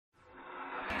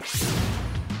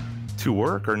To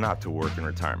work or not to work in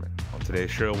retirement? On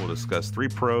today's show, we'll discuss 3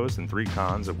 pros and 3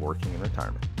 cons of working in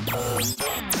retirement.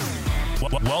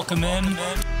 Welcome in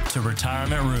to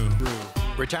Retirement Roo.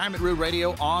 Retirement Roo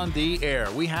Radio on the air.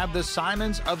 We have the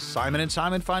Simons of Simon &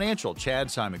 Simon Financial, Chad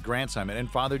Simon, Grant Simon, and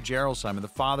Father Gerald Simon, the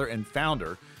father and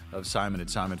founder of Simon &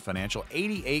 Simon Financial.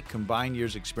 88 combined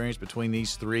years experience between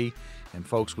these three. And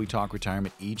folks, we talk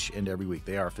retirement each and every week.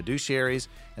 They are fiduciaries.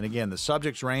 And again, the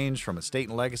subjects range from estate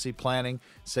and legacy planning,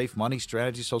 safe money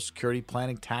strategy, Social Security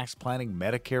planning, tax planning,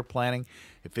 Medicare planning.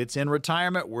 If it's in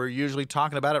retirement, we're usually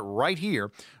talking about it right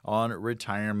here on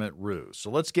Retirement Roo. So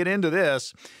let's get into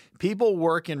this. People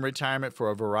work in retirement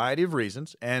for a variety of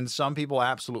reasons, and some people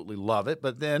absolutely love it.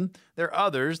 But then there are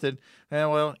others that,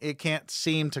 it can't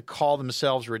seem to call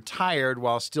themselves retired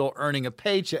while still earning a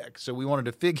paycheck. So we wanted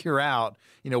to figure out,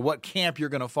 what camp you're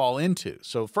going to fall into.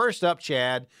 So first up,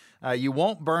 Chad, you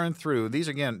won't burn through. These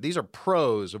are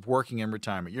pros of working in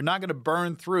retirement. You're not going to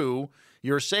burn through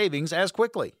your savings as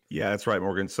quickly. Yeah, that's right,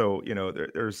 Morgan. So,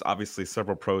 there's obviously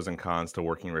several pros and cons to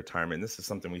working in retirement. This is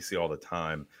something we see all the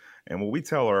time. And what we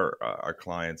tell our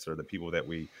clients or the people that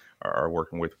we are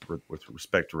working with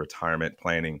respect to retirement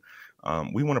planning,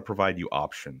 we want to provide you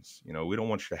options. We don't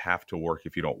want you to have to work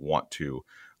if you don't want to.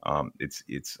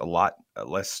 It's a lot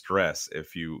less stress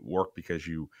if you work because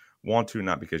you want to,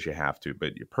 not because you have to.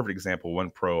 But your perfect example,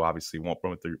 one pro obviously won't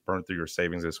burn through your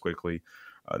savings as quickly.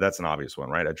 That's an obvious one,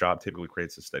 right? A job typically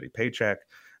creates a steady paycheck,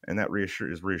 and that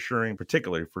is reassuring,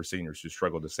 particularly for seniors who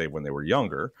struggled to save when they were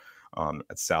younger. A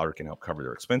salary can help cover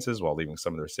their expenses while leaving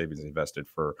some of their savings invested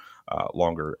for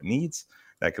longer needs.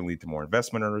 That can lead to more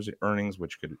investment earnings,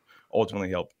 which could ultimately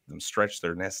help them stretch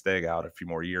their nest egg out a few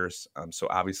more years. So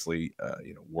obviously,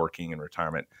 working in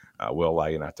retirement will allow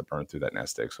you not to burn through that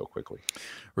nest egg so quickly.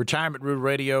 Retirement Roo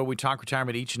Radio. We talk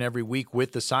retirement each and every week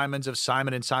with the Simons of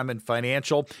Simon & Simon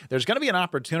Financial. There's going to be an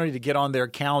opportunity to get on their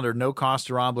calendar, no cost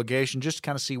or obligation, just to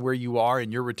kind of see where you are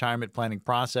in your retirement planning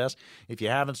process. If you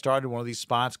haven't started one of these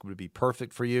spots, it would be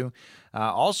perfect for you.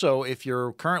 Also, if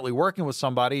you're currently working with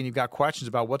somebody and you've got questions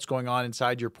about what's going on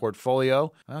inside your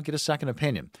portfolio, get a second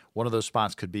opinion. One of those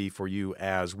spots could be for you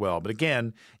as well. But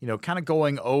again, kind of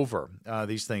going over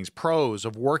these things, pros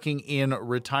of working in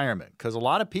retirement, because a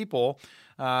lot of people,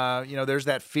 there's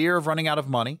that fear of running out of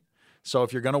money. So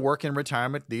if you're going to work in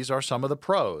retirement, these are some of the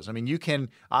pros. I mean, you can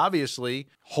obviously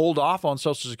hold off on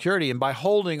Social Security, and by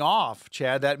holding off,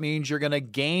 Chad, that means you're going to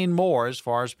gain more as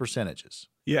far as percentages.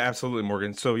 Yeah, absolutely,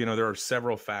 Morgan. So, there are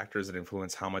several factors that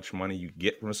influence how much money you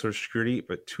get from Social Security,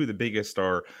 but 2 of the biggest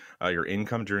are your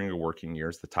income during your working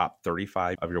years, the top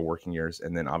 35 of your working years,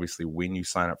 and then obviously when you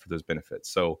sign up for those benefits.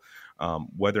 So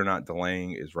whether or not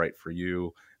delaying is right for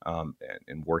you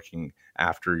and working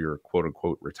after your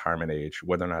quote-unquote retirement age,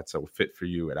 whether or not it's a fit for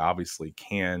you, it obviously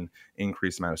can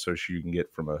increase the amount of Social Security you can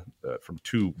get from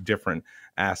 2 different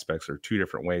aspects or 2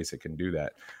 different ways it can do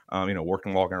that.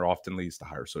 Working longer often leads to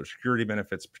higher Social Security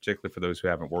benefits, particularly for those who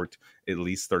haven't worked at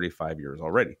least 35 years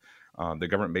already. The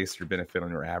government bases your benefit on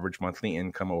your average monthly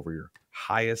income over your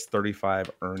highest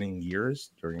 35 earning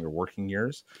years during your working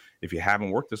years. If you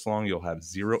haven't worked this long, you'll have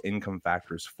 0 income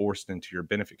factors forced into your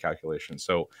benefit calculation.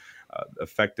 So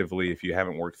effectively, if you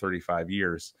haven't worked 35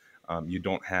 years, you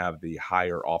don't have the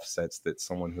higher offsets that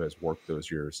someone who has worked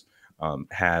those years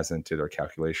has into their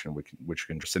calculation, which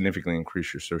can significantly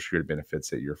increase your Social Security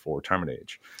benefits at your full retirement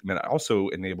age. And it also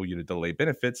enable you to delay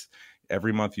benefits.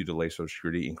 Every month you delay Social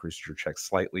Security increases your check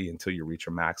slightly until you reach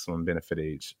a maximum benefit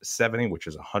age 70, which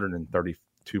is 132%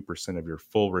 of your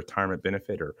full retirement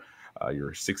benefit, or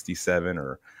you're 67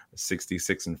 or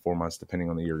 66 in 4 months, depending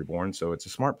on the year you're born. So it's a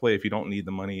smart play if you don't need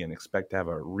the money and expect to have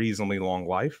a reasonably long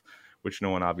life, which no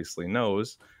one obviously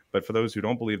knows. But for those who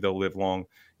don't believe they'll live long,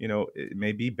 it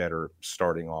may be better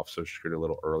starting off Social Security a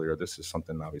little earlier. This is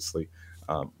something obviously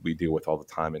we deal with all the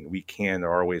time, and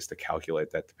there are ways to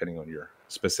calculate that depending on your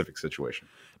specific situation.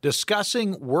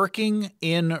 Discussing working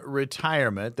in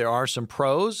retirement, there are some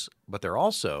pros, but there are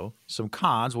also some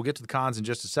cons. We'll get to the cons in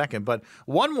just a second. But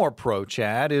one more pro,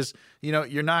 Chad, is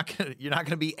you're not going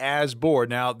to be as bored.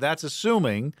 Now, that's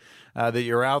assuming that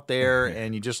you're out there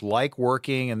and you just like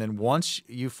working, and then once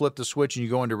you flip the switch and you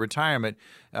go into retirement,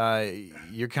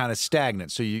 you're kind of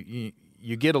stagnant. So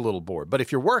you get a little bored. But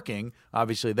if you're working,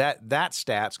 obviously that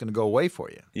stat's going to go away for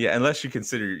you. Yeah, unless you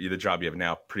consider the job you have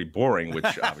now pretty boring,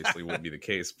 which obviously wouldn't be the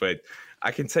case. But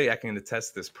I can tell you, I can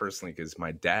attest this personally because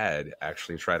my dad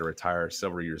actually tried to retire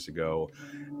several years ago.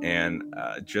 And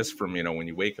just from, when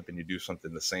you wake up and you do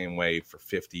something the same way for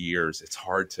 50 years, it's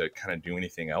hard to kind of do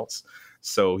anything else.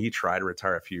 So he tried to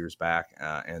retire a few years back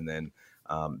and then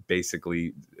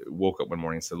basically woke up one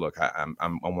morning and said, "Look, I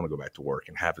want to go back to work,"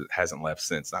 and hasn't left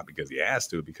since. Not because he has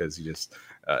to, because he just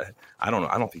I don't know.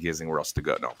 I don't think he has anywhere else to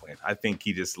go. No, I'm playing. I think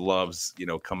he just loves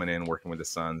coming in, working with the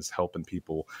Suns, helping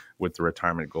people with the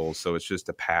retirement goals. So it's just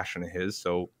a passion of his.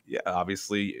 So yeah,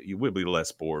 obviously you would be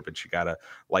less bored, but you gotta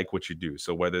like what you do.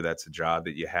 So whether that's a job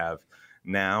that you have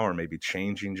now or maybe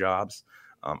changing jobs,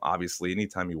 obviously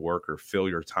anytime you work or fill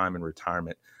your time in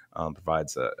retirement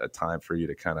provides a time for you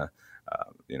to kind of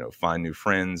find new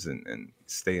friends and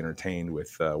stay entertained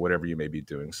with whatever you may be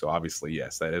doing. So obviously,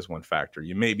 yes, that is one factor.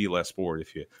 You may be less bored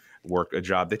if you work a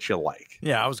job that you like.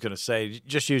 Yeah, I was going to say,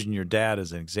 just using your dad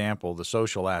as an example, the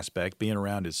social aspect, being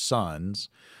around his sons,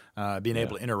 being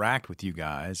able to interact with you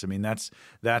guys. I mean, that's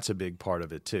a big part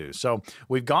of it too. So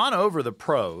we've gone over the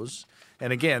pros.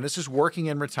 And again, this is working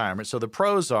in retirement. So the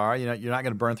pros are, you're not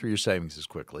going to burn through your savings as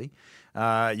quickly. You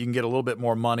can get a little bit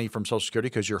more money from Social Security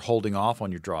because you're holding off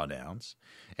on your drawdowns.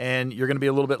 And you're going to be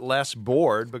a little bit less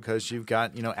bored because you've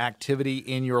got, activity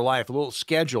in your life, a little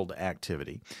scheduled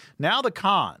activity. Now the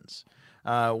cons.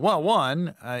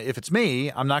 One, if it's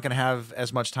me, I'm not going to have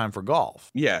as much time for golf.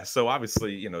 Yeah. So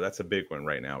obviously, that's a big one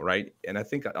right now, right? And I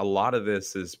think a lot of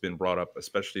this has been brought up,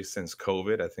 especially since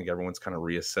COVID. I think everyone's kind of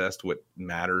reassessed what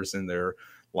matters in their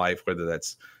life, whether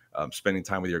that's spending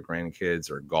time with your grandkids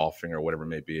or golfing or whatever it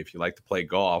may be. If you like to play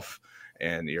golf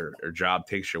and your job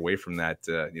takes you away from that,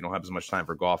 you don't have as much time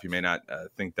for golf. You may not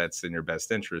think that's in your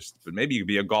best interest, but maybe you could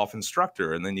be a golf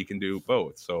instructor and then you can do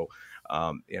both. So,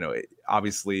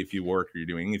 obviously, if you work or you're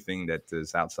doing anything that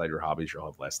is outside your hobbies, you'll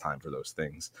have less time for those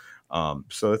things.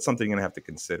 So that's something you're gonna have to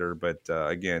consider. But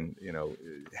again,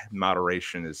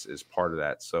 moderation is part of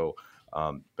that. So,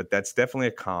 but that's definitely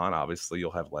a con. Obviously,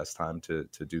 you'll have less time to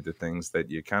do the things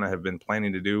that you kind of have been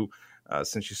planning to do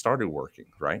since you started working,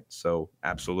 right? So,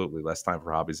 absolutely, less time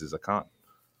for hobbies is a con.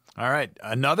 All right,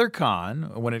 another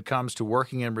con when it comes to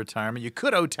working in retirement, you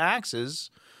could owe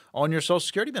taxes on your Social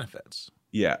Security benefits.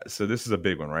 Yeah, so this is a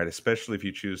big one, right? Especially if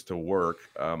you choose to work,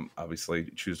 obviously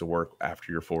choose to work after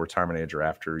your full retirement age or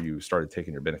after you started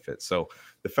taking your benefits. So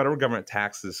the federal government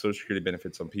taxes Social Security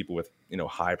benefits on people with,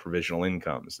 high provisional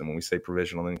incomes. And when we say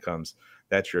provisional incomes,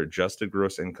 that's your adjusted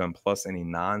gross income plus any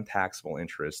non-taxable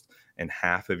interest and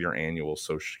half of your annual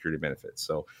Social Security benefits.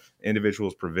 So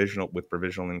individuals with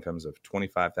provisional incomes of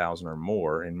 $25,000 or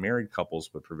more and married couples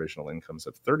with provisional incomes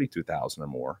of $32,000 or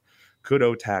more could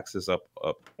owe taxes up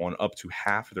to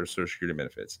half of their Social Security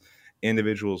benefits.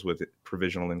 Individuals with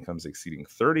provisional incomes exceeding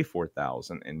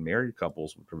 $34,000 and married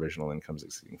couples with provisional incomes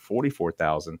exceeding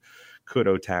 $44,000 could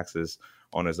owe taxes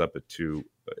on as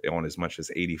much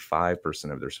as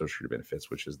 85% of their Social Security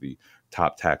benefits, which is the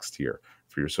top tax tier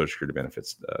for your Social Security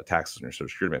benefits, taxes on your Social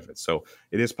Security benefits. So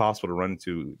it is possible to run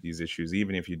into these issues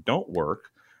even if you don't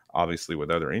work, obviously with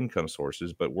other income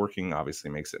sources, but working obviously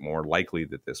makes it more likely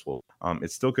that this will. It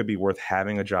still could be worth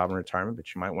having a job in retirement,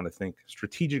 but you might want to think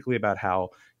strategically about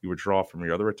how you withdraw from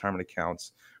your other retirement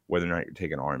accounts, whether or not you're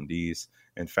taking RMDs,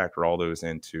 and factor all those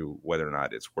into whether or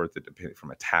not it's worth it depending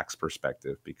from a tax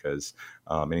perspective, because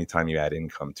anytime you add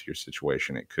income to your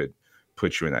situation, it could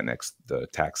put you in that next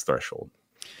tax threshold.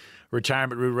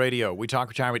 Retirement Root Radio. We talk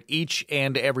retirement each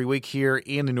and every week here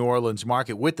in the New Orleans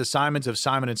market with the Simons of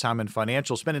Simon & Simon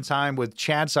Financial, spending time with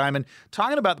Chad Simon,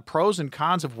 talking about the pros and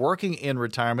cons of working in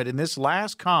retirement. And this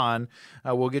last con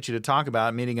we'll get you to talk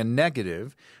about, meaning a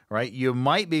negative, right? You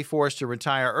might be forced to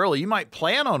retire early. You might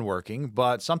plan on working,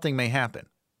 but something may happen.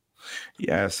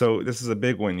 Yeah, so this is a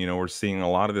big one. We're seeing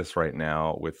a lot of this right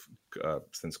now with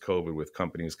since COVID, with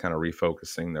companies kind of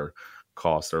refocusing their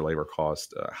labor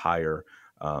cost higher.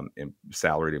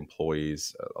 Salaried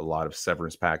employees, a lot of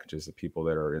severance packages of people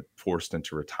that are forced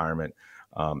into retirement,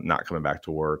 not coming back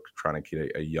to work, trying to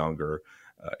get a younger,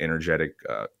 energetic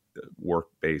work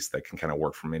base that can kind of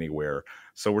work from anywhere.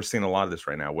 So we're seeing a lot of this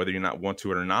right now. Whether you not want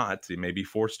to it or not, you may be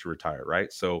forced to retire,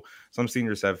 right? So some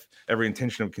seniors have every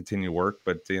intention of continuing to work,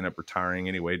 but they end up retiring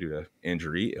anyway due to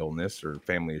injury, illness, or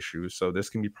family issues. So this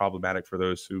can be problematic for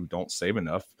those who don't save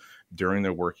enough during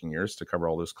their working years to cover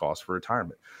all those costs for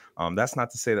retirement. That's not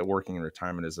to say that working in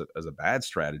retirement is a bad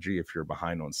strategy if you're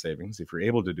behind on savings. If you're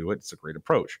able to do it, it's a great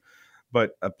approach.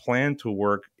 But a plan to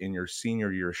work in your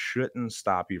senior year shouldn't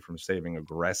stop you from saving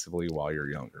aggressively while you're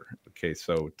younger. Okay,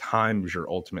 so time is your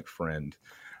ultimate friend.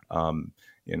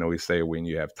 We say when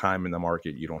you have time in the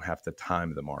market, you don't have to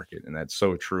time the market, and that's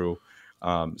so true.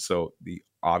 So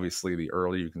obviously, the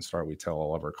earlier you can start, we tell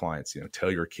all of our clients,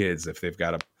 tell your kids if they've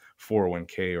got a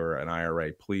 401k or an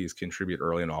IRA, please contribute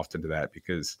early and often to that,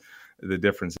 because the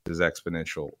difference is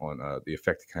exponential on the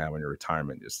effect it can have on your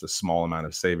retirement. Just the small amount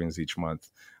of savings each month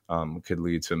could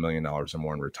lead to $1 million or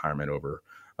more in retirement over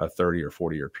a 30 or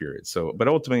 40-year period. So, but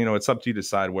ultimately, it's up to you to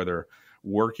decide whether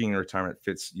working in retirement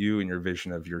fits you and your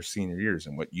vision of your senior years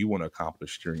and what you want to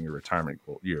accomplish during your retirement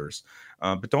years.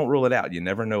 But don't rule it out. You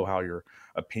never know how your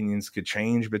opinions could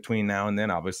change between now and then.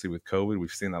 Obviously, with COVID,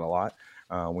 we've seen that a lot.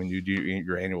 When you do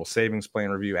your annual savings plan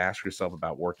review, ask yourself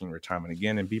about working retirement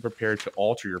again and be prepared to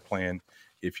alter your plan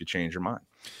if you change your mind.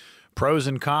 Pros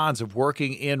and cons of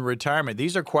working in retirement.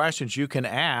 These are questions you can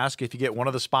ask if you get one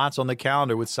of the spots on the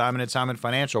calendar with Simon & Simon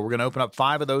Financial. We're going to open up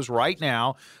 5 of those right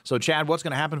now. So, Chad, what's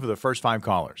going to happen for the first 5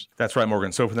 callers? That's right,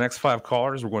 Morgan. So for the next 5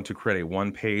 callers, we're going to create a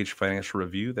 1-page financial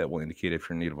review that will indicate if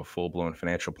you're in need of a full-blown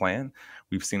financial plan.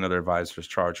 We've seen other advisors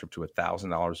charge up to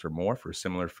 $1,000 or more for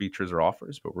similar features or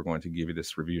offers, but we're going to give you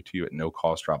this review to you at no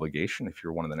cost or obligation if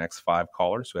you're one of the next 5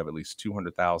 callers who have at least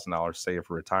 $200,000 saved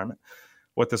for retirement.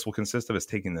 What this will consist of is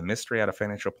taking the mystery out of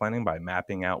financial planning by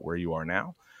mapping out where you are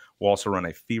now. We'll also run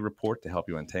a fee report to help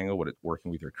you untangle what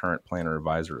working with your current plan or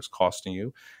advisor is costing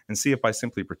you, and see if by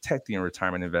simply protecting your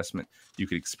retirement investment, you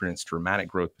could experience dramatic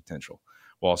growth potential.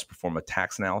 We'll also perform a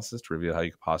tax analysis to reveal how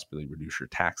you could possibly reduce your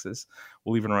taxes.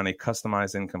 We'll even run a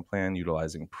customized income plan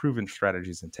utilizing proven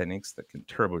strategies and techniques that can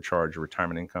turbocharge your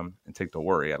retirement income and take the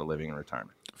worry out of living in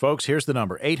retirement. Folks, here's the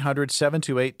number,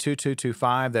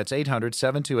 800-728-2225. That's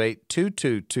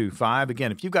 800-728-2225.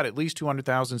 Again, if you've got at least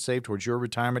 $200,000 saved towards your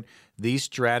retirement, these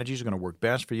strategies are going to work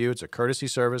best for you. It's a courtesy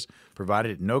service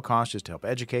provided at no cost just to help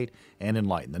educate and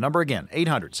enlighten. The number again,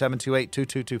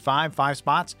 800-728-2225. 5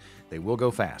 spots. They will go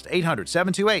fast.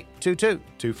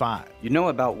 800-728-2225. You know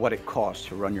about what it costs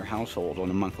to run your household on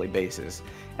a monthly basis,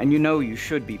 and you know you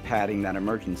should be padding that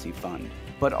emergency fund.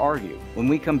 But are you? When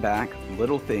we come back,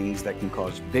 little things that can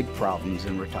cause big problems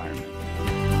in retirement.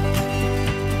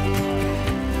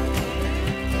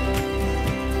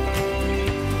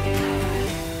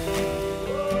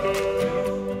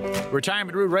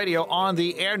 Retirement Root Radio on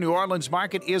the air. New Orleans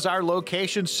Market is our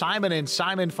location. Simon &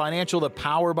 Simon Financial, the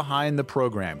power behind the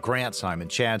program. Grant Simon,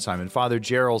 Chad Simon, Father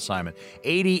Gerald Simon.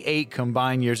 88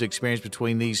 combined years experience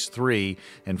between these 3.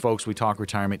 And folks, we talk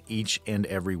retirement each and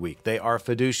every week. They are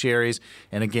fiduciaries.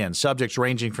 And again, subjects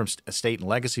ranging from estate and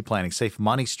legacy planning, safe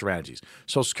money strategies,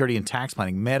 Social Security and tax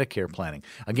planning, Medicare planning.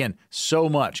 Again, so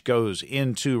much goes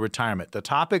into retirement. The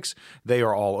topics, they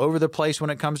are all over the place when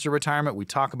it comes to retirement. We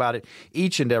talk about it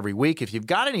each and every week. If you've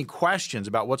got any questions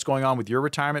about what's going on with your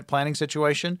retirement planning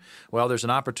situation, well, there's an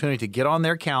opportunity to get on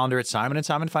their calendar at Simon &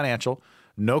 Simon Financial.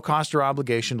 No cost or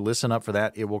obligation. Listen up for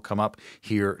that. It will come up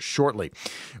here shortly.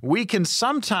 We can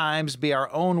sometimes be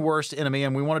our own worst enemy,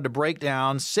 and we wanted to break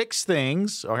down 6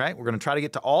 things. All right, we're going to try to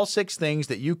get to all 6 things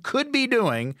that you could be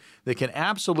doing that can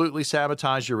absolutely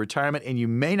sabotage your retirement, and you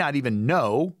may not even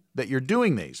know that you're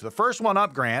doing these. The first one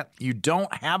up, Grant, you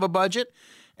don't have a budget,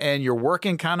 and you're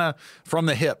working kind of from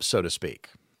the hip, so to speak.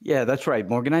 Yeah, that's right,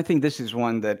 Morgan. I think this is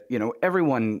one that,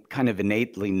 everyone kind of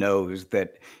innately knows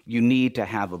that you need to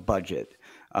have a budget.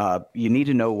 You need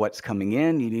to know what's coming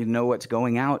in. You need to know what's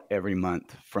going out every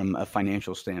month from a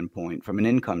financial standpoint, from an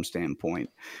income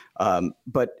standpoint.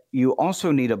 But you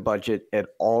also need a budget at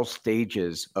all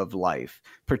stages of life,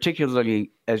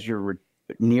 particularly as you're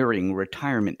nearing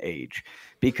retirement age.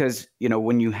 Because,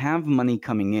 when you have money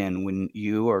coming in, when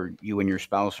you and your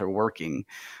spouse are working,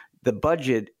 the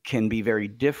budget can be very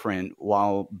different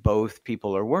while both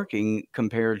people are working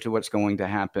compared to what's going to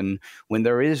happen when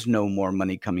there is no more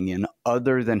money coming in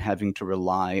other than having to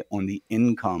rely on the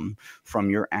income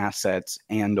from your assets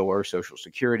and or Social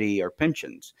Security or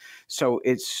pensions. So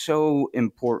it's so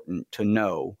important to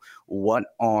know what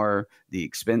are the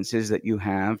expenses that you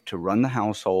have to run the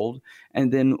household,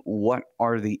 and then what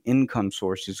are the income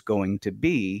sources going to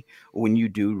be when you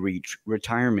do reach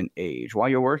retirement age. While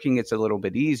you're working, it's a little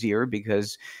bit easier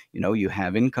because you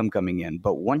have income coming in.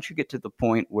 But once you get to the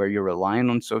point where you're relying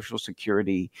on Social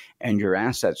Security and your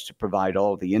assets to provide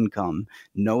all the income,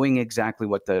 knowing exactly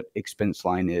what the expense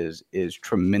line is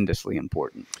tremendously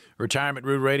important. Retirement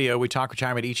Root Radio, we talk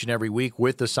retirement each and every week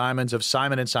with the Simons of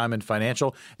Simon & Simon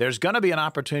Financial. There's going to be an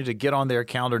opportunity to get on their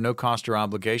calendar, no cost or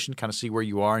obligation, kind of see where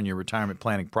you are in your retirement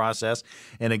planning process.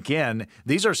 And again,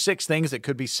 these are 6 things that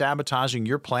could be sabotaging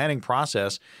your planning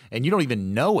process, and you don't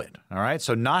even know it, all right?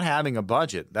 So not having a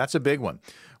budget, that's a big one.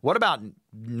 What about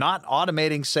not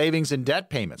automating savings and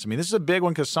debt payments? I mean, this is a big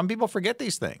one because some people forget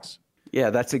these things. Yeah,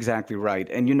 that's exactly right.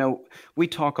 And, we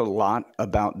talk a lot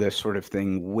about this sort of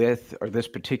thing this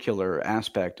particular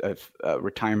aspect of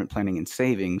retirement planning and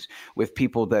savings with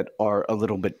people that are a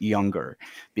little bit younger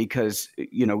because,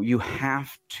 you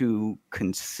have to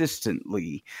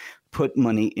consistently put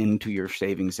money into your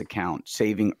savings account.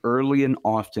 Saving early and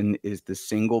often is the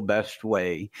single best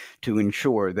way to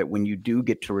ensure that when you do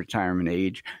get to retirement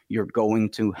age, you're going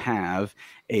to have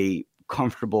a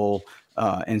comfortable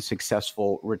and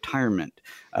successful retirement.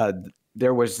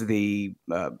 There was a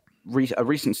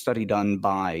recent study done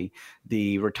by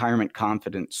the Retirement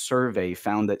Confidence Survey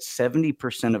found that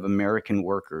 70% of American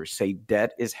workers say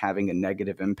debt is having a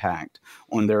negative impact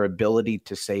on their ability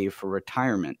to save for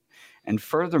retirement. And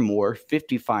furthermore,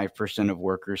 55% of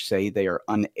workers say they are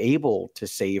unable to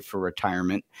save for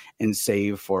retirement and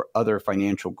save for other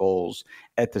financial goals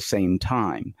at the same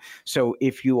time. So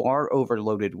if you are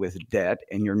overloaded with debt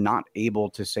and you're not able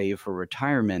to save for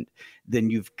retirement, then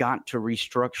you've got to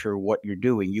restructure what you're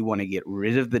doing. You want to get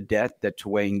rid of the debt that's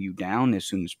weighing you down as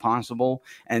soon as possible,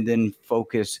 and then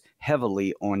focus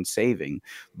heavily on saving.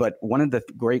 But one of the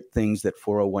great things that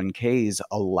 401ks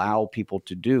allow people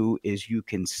to do is you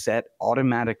can set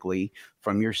automatically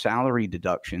from your salary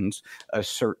deductions a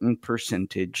certain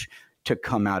percentage to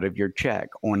come out of your check.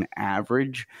 On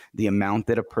average, the amount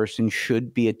that a person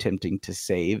should be attempting to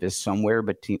save is somewhere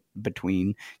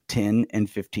between 10 and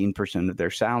 15% of their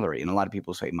salary. And a lot of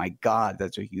people say, my God,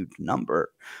 that's a huge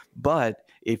number. But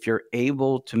if you're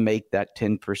able to make that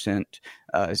 10%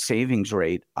 savings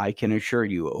rate, I can assure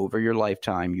you over your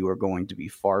lifetime, you are going to be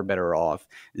far better off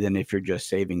than if you're just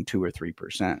saving 2 or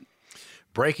 3%.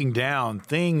 Breaking down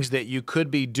things that you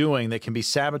could be doing that can be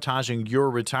sabotaging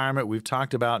your retirement. We've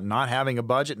talked about not having a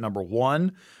budget. Number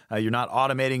one, you're not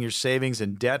automating your savings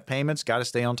and debt payments. Got to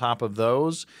stay on top of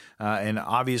those. And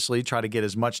obviously try to get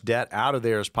as much debt out of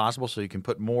there as possible so you can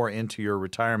put more into your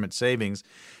retirement savings.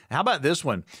 How about this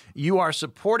one? You are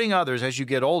supporting others as you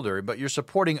get older, but you're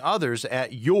supporting others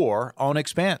at your own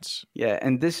expense. Yeah,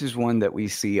 and this is one that we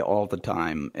see all the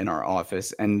time in our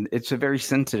office, and it's a very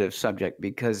sensitive subject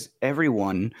because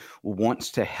everyone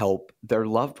wants to help their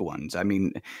loved ones. I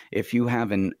mean, if you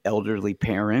have an elderly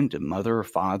parent, a mother or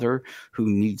father who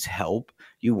needs help,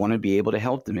 you want to be able to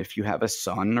help them. If you have a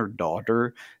son or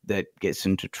daughter that gets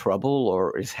into trouble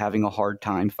or is having a hard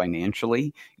time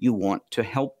financially, you want to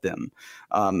help them.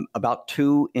 About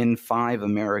 2 in 5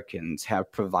 Americans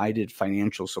have provided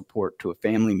financial support to a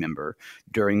family member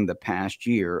during the past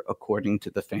year, according to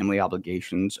the Family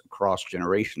Obligations Across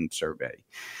Generations survey.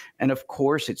 And of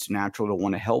course, it's natural to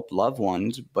want to help loved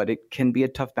ones, but it can be a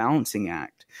tough balancing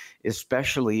act,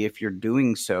 especially if you're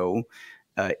doing so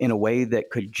in a way that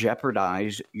could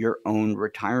jeopardize your own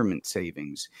retirement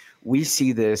savings. We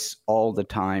see this all the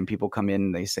time. People come in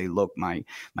and they say, look, my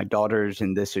daughter's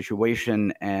in this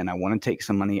situation and I want to take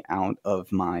some money out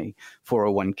of my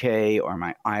 401k or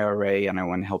my IRA and I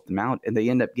want to help them out. And they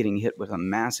end up getting hit with a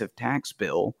massive tax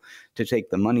bill to take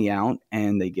the money out,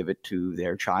 and they give it to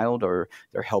their child or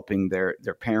they're helping their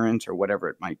parents or whatever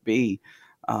it might be.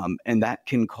 And that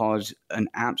can cause an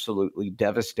absolutely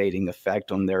devastating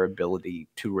effect on their ability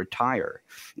to retire.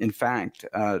 In fact,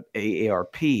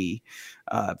 AARP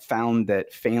found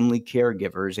that family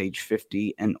caregivers age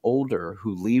 50 and older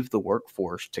who leave the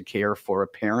workforce to care for a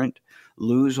parent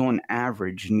lose on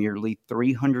average nearly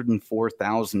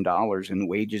 $304,000 in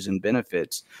wages and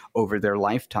benefits over their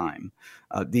lifetime.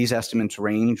 These estimates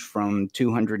range from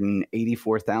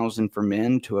 $284,000 for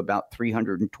men to about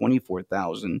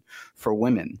 $324,000 for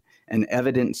women. And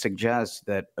evidence suggests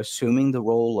that assuming the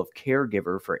role of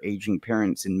caregiver for aging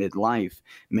parents in midlife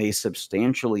may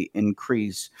substantially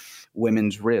increase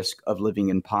women's risk of living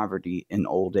in poverty in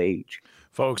old age.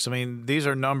 Folks, I mean, these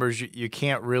are numbers you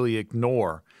can't really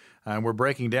ignore. And we're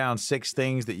breaking down 6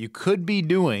 things that you could be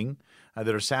doing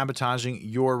that are sabotaging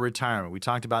your retirement. We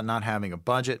talked about not having a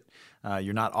budget.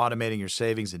 You're not automating your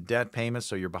savings and debt payments,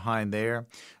 so you're behind there.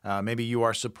 Maybe you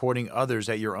are supporting others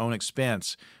at your own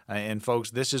expense. And folks,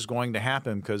 this is going to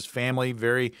happen because family,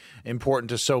 very important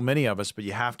to so many of us, but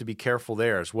you have to be careful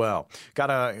there as well. Got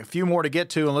a few more to get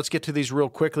to, and let's get to these real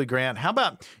quickly, Grant. How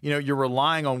about, you're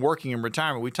relying on working in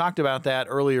retirement? We talked about that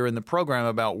earlier in the program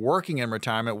about working in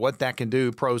retirement, what that can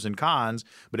do, pros and cons.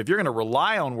 But if you're going to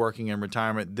rely on working in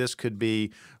retirement, this could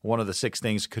be one of the 6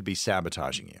 things that could be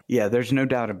sabotaging you. Yeah, there's no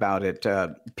doubt about it.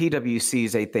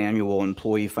 PwC's 8th Annual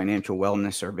Employee Financial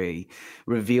Wellness Survey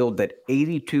revealed that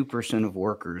 82% of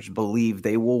workers believe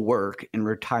they will work in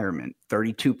retirement.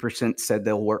 32% said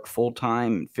they'll work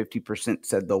full-time, and 50%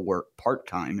 said they'll work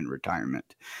part-time in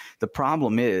retirement. The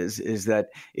problem is that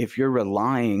if you're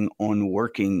relying on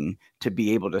working to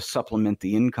be able to supplement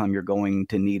the income you're going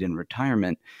to need in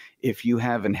retirement, if you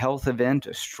have a health event,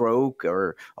 a stroke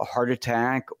or a heart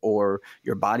attack, or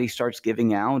your body starts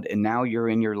giving out and now you're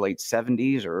in your late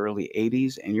 70s or early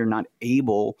 80s and you're not, not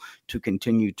able to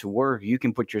continue to work, you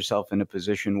can put yourself in a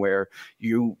position where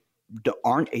you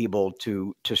aren't able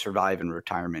to survive in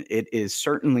retirement. It is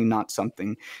certainly not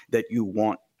something that you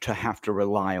want to have to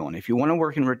rely on. If you want to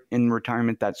work in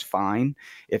retirement, that's fine.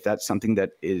 If that's something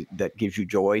that gives you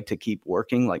joy to keep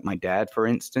working, like my dad, for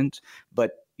instance.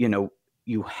 But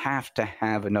you have to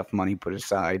have enough money put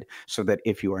aside so that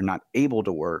if you are not able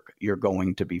to work, you're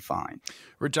going to be fine.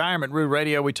 Retirement Root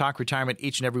Radio. We talk retirement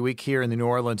each and every week here in the New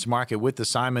Orleans market with the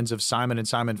Simons of Simon &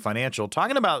 Simon Financial.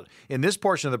 Talking about, in this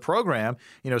portion of the program,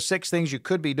 6 things you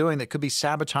could be doing that could be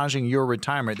sabotaging your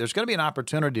retirement. There's going to be an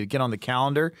opportunity to get on the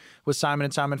calendar with Simon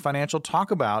 & Simon Financial.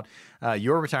 Talk about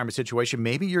your retirement situation.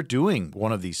 Maybe you're doing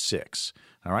one of these 6.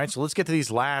 All right, so let's get to these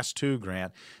last 2,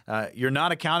 Grant. You're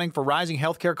not accounting for rising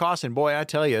healthcare costs, and boy, I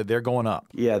tell you, they're going up.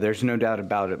 Yeah, there's no doubt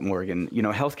about it, Morgan.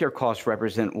 Healthcare costs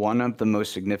represent one of the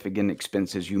most significant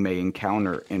expenses you may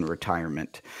encounter in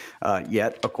retirement.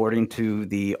 Yet, according to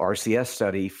the RCS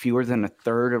study, fewer than a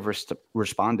third of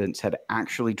respondents had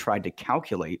actually tried to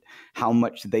calculate how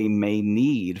much they may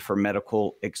need for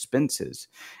medical expenses.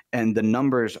 And the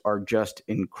numbers are just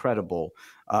incredible.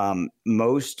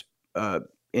 Most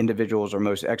individuals or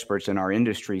most experts in our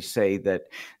industry say that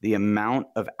the amount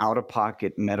of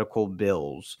out-of-pocket medical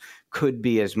bills could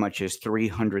be as much as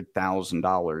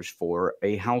 $300,000 for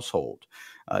a household.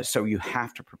 So you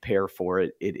have to prepare for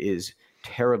it. It is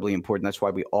terribly important. That's why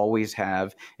we always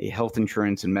have a health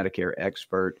insurance and Medicare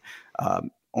expert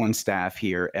on staff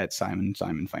here at Simon &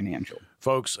 Simon Financial.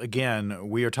 Folks, again,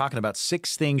 we are talking about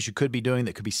 6 things you could be doing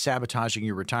that could be sabotaging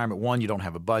your retirement. 1, you don't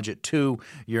have a budget. 2,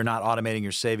 you're not automating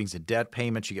your savings and debt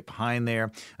payments. You get behind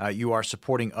there. You are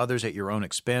supporting others at your own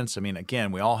expense. I mean,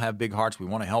 again, we all have big hearts. We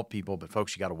want to help people, but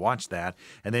folks, you got to watch that.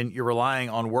 And then you're relying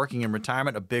on working in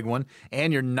retirement, a big one,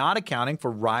 and you're not accounting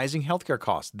for rising healthcare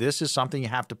costs. This is something you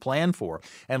have to plan for.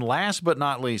 And last but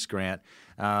not least, Grant,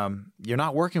 you're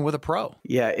not working with a pro.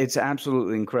 Yeah, it's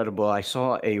absolutely incredible. I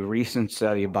saw a recent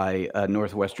study by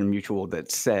Northwestern Mutual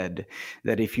that said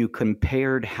that if you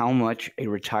compared how much a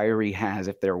retiree has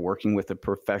if they're working with a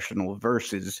professional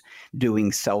versus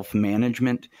doing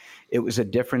self-management, it was a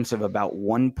difference of about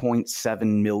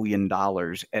 $1.7 million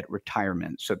at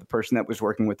retirement. So the person that was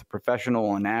working with a professional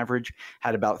on average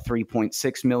had about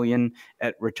 $3.6 million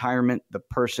at retirement. The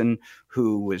person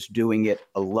who was doing it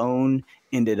alone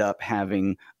ended up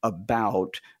having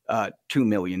about $2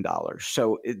 million.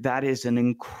 So that is an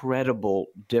incredible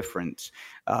difference.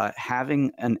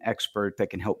 Having an expert that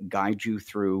can help guide you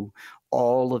through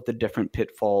all of the different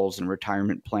pitfalls in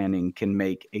retirement planning can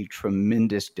make a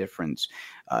tremendous difference.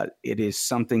 It is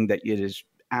something that it is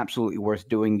absolutely worth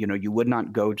doing. You would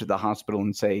not go to the hospital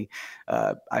and say,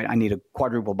 I need a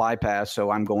quadruple bypass, so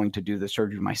I'm going to do the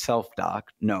surgery myself,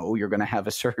 doc. No, you're going to have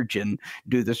a surgeon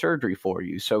do the surgery for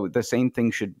you. So the same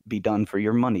thing should be done for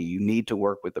your money. You need to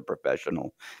work with a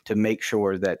professional to make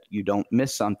sure that you don't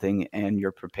miss something and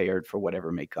you're prepared for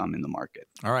whatever may come in the market.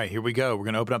 All right, here we go. We're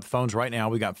going to open up the phones right now.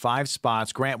 We got 5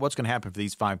 spots. Grant, what's going to happen for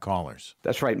these 5 callers?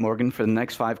 That's right, Morgan. For the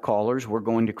next 5 callers, we're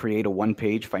going to create a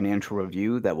 1-page financial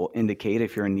review that will indicate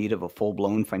if you're in need of a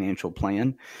full-blown financial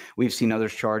plan. We've seen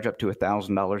others charge up to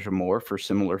 $1,000 or more for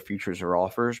similar features or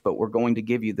offers, but we're going to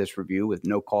give you this review with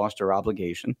no cost or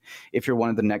obligation if you're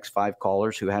one of the next 5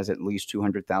 callers who has at least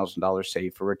 $200,000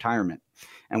 saved for retirement.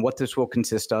 And what this will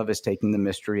consist of is taking the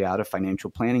mystery out of financial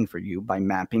planning for you by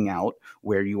mapping out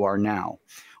where you are now.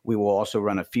 We will also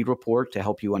run a feed report to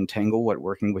help you untangle what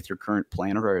working with your current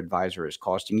planner or advisor is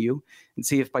costing you and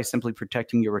see if by simply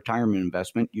protecting your retirement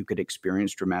investment, you could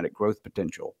experience dramatic growth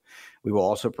potential. We will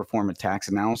also perform a tax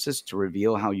analysis to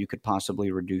reveal how you could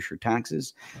possibly reduce your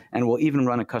taxes, and we'll even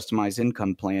run a customized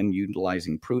income plan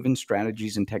utilizing proven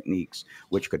strategies and techniques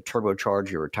which could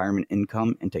turbocharge your retirement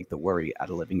income and take the worry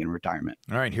out of living in retirement.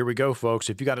 All right, here we go, folks.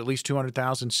 If you got at least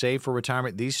 $200,000 saved for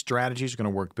retirement, these strategies are going to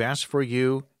work best for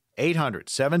you.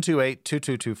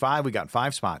 800-728-2225. We got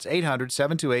 5 spots.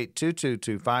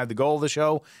 800-728-2225. The goal of the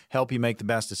show, help you make the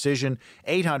best decision.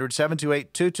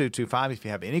 800-728-2225. If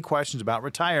you have any questions about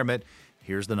retirement,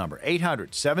 here's the number.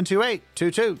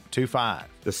 800-728-2225.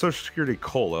 The Social Security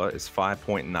COLA is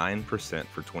 5.9%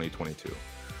 for 2022.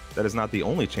 That is not the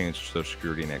only change to Social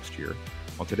Security next year.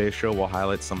 On today's show, we'll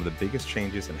highlight some of the biggest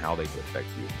changes and how they could affect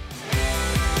you.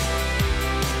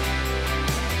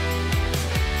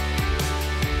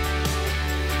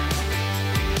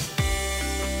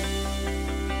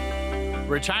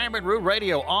 Retirement Root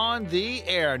Radio on the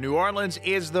air. New Orleans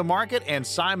is the market, and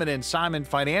Simon & Simon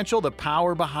Financial, the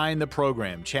power behind the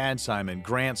program. Chad Simon,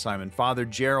 Grant Simon, Father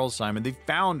Gerald Simon, the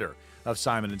founder of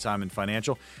Simon & Simon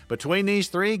Financial. Between these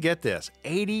three, get this,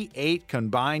 88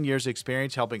 combined years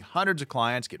experience helping hundreds of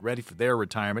clients get ready for their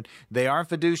retirement. They are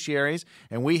fiduciaries,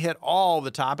 and we hit all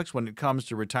the topics when it comes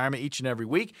to retirement each and every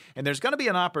week. And there's going to be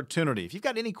an opportunity. If you've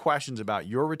got any questions about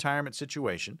your retirement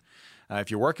situation, if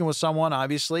you're working with someone,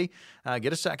 obviously,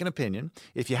 get a second opinion.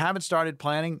 If you haven't started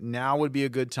planning, now would be a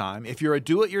good time. If you're a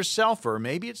do-it-yourselfer,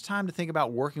 maybe it's time to think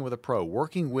about working with a pro,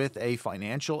 working with a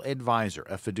financial advisor,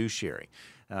 a fiduciary.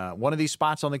 One of these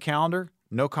spots on the calendar,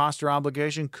 no cost or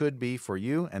obligation, could be for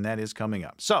you, and that is coming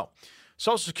up. So,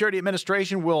 Social Security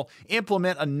Administration will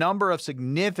implement a number of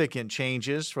significant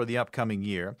changes for the upcoming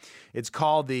year. It's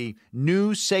called the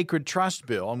New Sacred Trust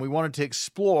Bill, and we wanted to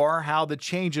explore how the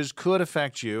changes could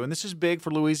affect you. And this is big for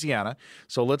Louisiana,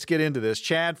 so let's get into this.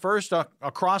 Chad, first,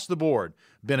 across the board,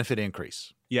 benefit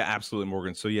increase. Yeah, absolutely,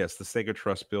 Morgan. So yes, the Sacred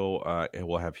Trust Bill it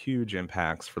will have huge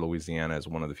impacts for Louisiana as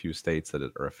one of the few states that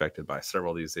are affected by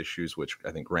several of these issues, which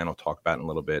I think Grant will talk about in a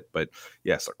little bit. But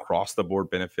yes, across the board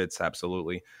benefits,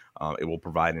 absolutely. It will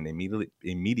provide an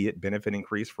immediate benefit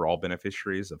increase for all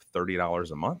beneficiaries of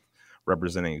 $30 a month,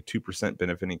 representing a 2%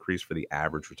 benefit increase for the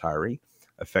average retiree,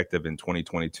 effective in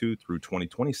 2022 through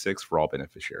 2026 for all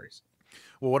beneficiaries.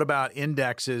 Well, what about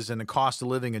indexes and the cost of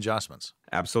living adjustments?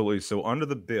 Absolutely. So under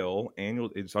the bill,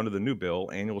 under the new bill,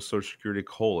 annual Social Security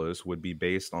COLAs would be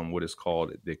based on what is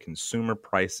called the Consumer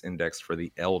Price Index for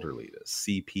the Elderly, the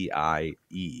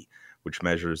CPIE, which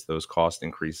measures those cost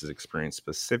increases experienced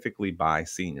specifically by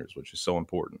seniors, which is so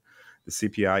important. The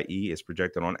CPIE is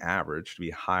projected on average to be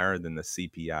higher than the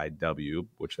CPIW,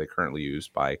 which they currently use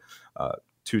by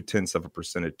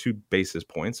 0.2%, 2 basis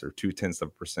points or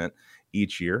 0.2%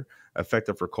 each year,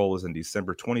 effective for COLAs in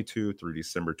December 22 through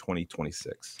December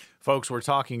 2026. Folks, we're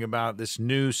talking about this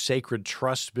new Sacred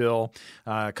Trust Bill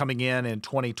coming in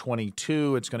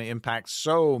 2022. It's going to impact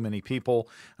so many people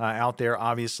out there,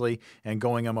 obviously, and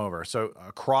going them over. So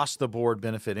across the board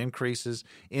benefit increases,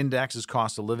 indexes,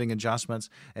 cost of living adjustments,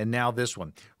 and now this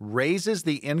one raises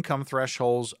the income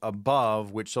thresholds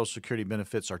above which Social Security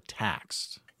benefits are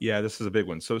taxed. Yeah, this is a big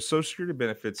one. So Social Security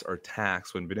benefits are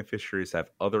taxed when beneficiaries have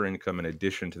other income in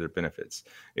addition to their benefits,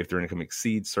 if their income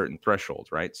exceeds certain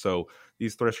thresholds, right? So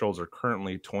these thresholds are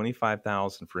currently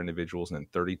 $25,000 for individuals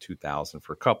and $32,000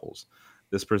 for couples.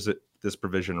 This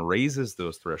provision raises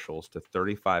those thresholds to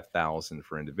 $35,000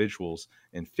 for individuals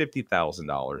and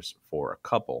 $50,000 for a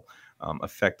couple,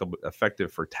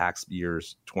 effective for tax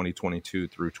years 2022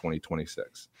 through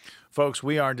 2026. Folks,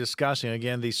 we are discussing,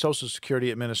 again, the Social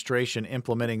Security Administration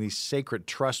implementing the Sacred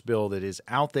Trust Bill that is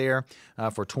out there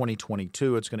for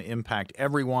 2022. It's going to impact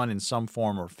everyone in some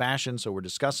form or fashion, so we're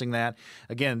discussing that.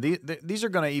 Again, these are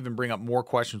going to even bring up more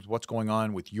questions what's going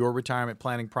on with your retirement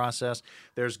planning process.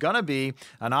 There's going to be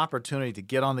an opportunity to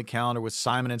get on the calendar with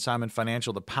Simon & Simon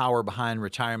Financial, the power behind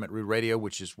Retirement Root Radio,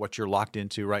 which is what you're locked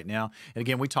into right now. And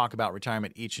again, we talk about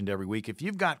retirement each and every week. If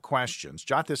you've got questions,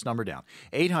 jot this number down,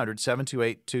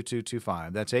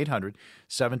 800-728-2225. That's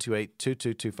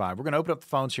 800-728-2225. We're going to open up the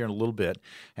phones here in a little bit,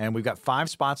 and we've got 5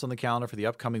 spots on the calendar for the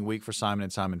upcoming week for Simon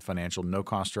 & Simon Financial, no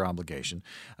cost or obligation.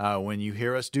 When you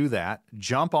hear us do that,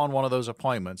 jump on one of those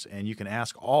appointments, and you can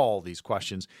ask all these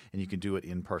questions, and you can do it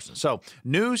in person. So,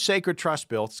 new Sacred Trust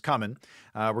Bill, it's coming.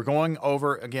 We're going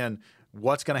over, again,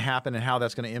 what's going to happen and how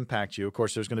that's going to impact you. Of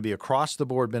course, there's going to be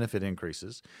across-the-board benefit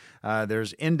increases.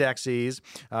 There's indexes,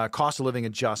 cost of living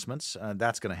adjustments.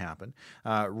 That's going to happen.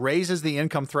 Raises the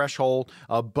income threshold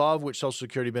above which Social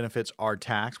Security benefits are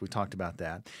taxed. We talked about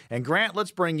that. And Grant,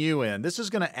 let's bring you in. This is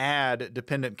going to add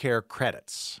dependent care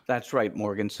credits. That's right,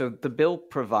 Morgan. So the bill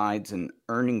provides an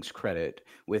earnings credit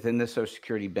within the Social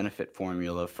Security benefit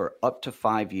formula for up to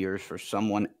 5 years for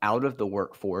someone out of the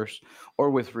workforce or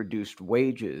with reduced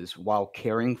wages while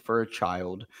caring for a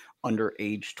child under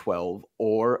age 12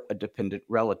 or a dependent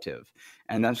relative.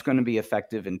 And that's going to be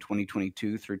effective in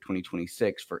 2022 through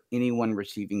 2026 for anyone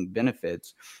receiving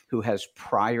benefits who has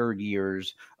prior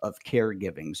years of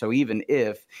caregiving. So even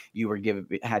if you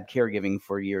had caregiving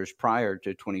for years prior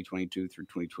to 2022 through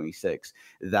 2026,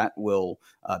 that will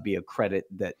be a credit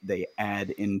that they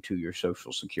add into your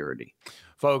Social Security.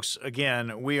 Folks,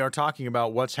 again, we are talking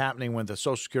about what's happening with the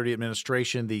Social Security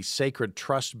Administration, the Sacred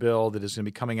Trust Bill that is going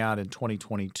to be coming out in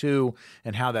 2022,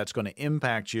 and how that's going to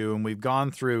impact you. And we've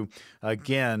gone through,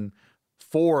 again,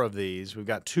 4 of these. We've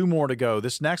got 2 more to go.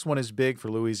 This next one is big for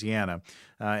Louisiana.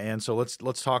 And so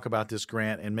let's talk about this,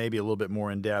 Grant, and maybe a little bit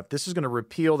more in depth. This is going to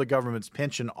repeal the government's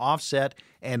pension offset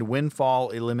and windfall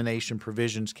elimination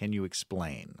provisions. Can you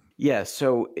explain? Yes.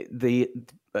 So the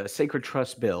Sacred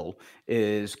Trust Bill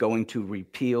is going to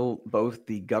repeal both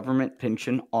the government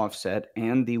pension offset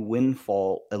and the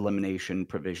windfall elimination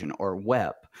provision, or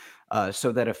WEP.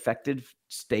 so that affected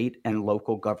state and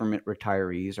local government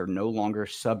retirees are no longer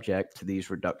subject to these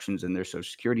reductions in their Social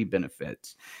Security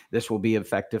benefits. This will be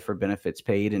effective for benefits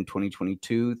paid in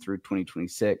 2022 through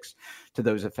 2026 to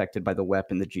those affected by the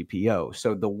WEP and the GPO.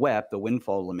 So the WEP, the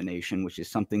windfall elimination, which is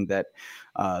something that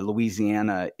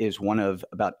Louisiana is one of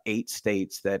about 8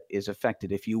 states that is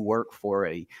affected. If you work for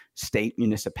a state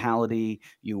municipality,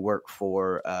 you work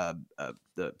for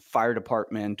the fire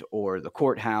department or the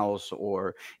courthouse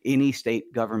or any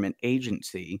state government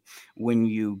agency, when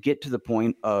you get to the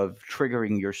point of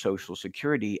triggering your Social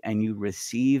Security and you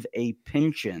receive a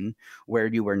pension where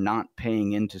you are not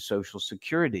paying into Social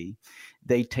Security,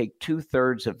 they take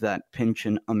 2/3 of that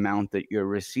pension amount that you're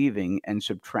receiving and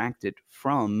subtract it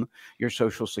from your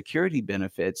Social Security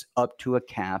benefits up to a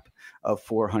cap of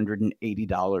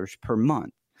 $480 per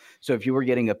month. So if you were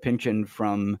getting a pension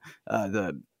from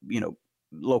the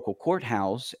local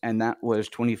courthouse and that was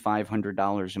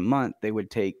 $2,500 a month, they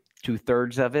would take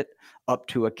 2/3 of it up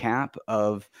to a cap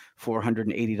of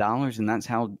 $480, and that's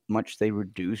how much they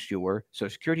reduce your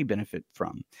Social Security benefit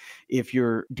from. If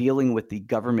you're dealing with the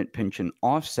government pension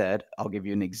offset, I'll give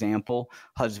you an example.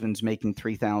 Husband's making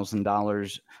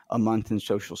 $3,000 a month in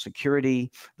Social Security.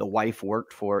 The wife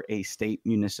worked for a state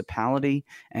municipality,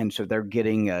 and so they're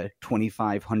getting a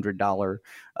 $2,500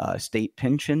 state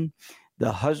pension.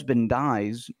 The husband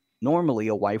dies. Normally,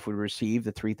 a wife would receive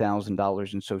the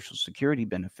 $3,000 in Social Security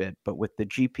benefit, but with the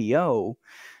GPO,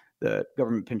 the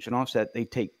government pension offset, they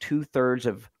take 2/3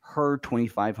 of her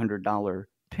 $2,500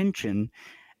 pension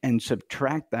and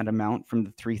subtract that amount from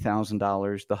the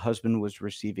 $3,000 the husband was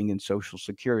receiving in Social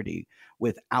Security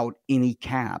without any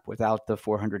cap, without the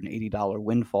 $480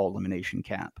 windfall elimination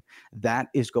cap. That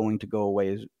is going to go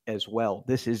away as well.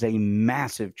 This is a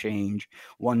massive change,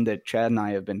 one that Chad and I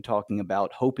have been talking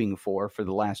about, hoping for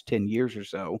the last 10 years or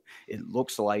so. It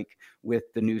looks like with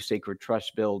the new Sacred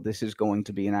Trust bill, this is going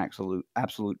to be an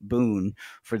absolute boon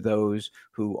for those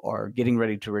who are getting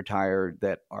ready to retire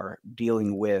that are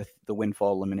dealing with the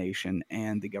windfall elimination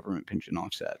and the government pension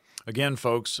offset. Again,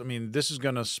 folks, I mean, this is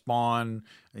going to spawn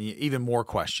even more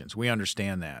questions. We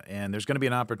understand that. And there's going to be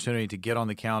an opportunity to get on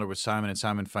the calendar with Simon &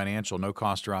 Simon Financial, no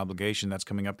cost or obligation. That's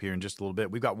coming up here in just a little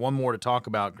bit. We've got one more to talk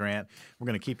about, Grant. We're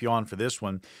going to keep you on for this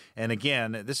one. And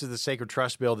again, this is the Sacred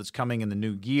Trust bill that's coming in the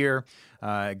new year.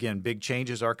 Again, big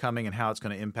changes are coming and how it's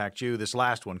going to impact you. This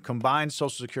last one, combined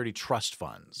Social Security trust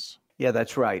funds. Yeah,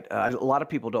 that's right. A lot of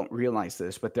people don't realize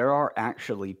this, but there are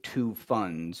actually 2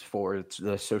 funds for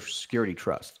the Social Security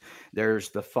Trust. There's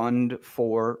the fund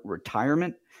for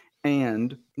retirement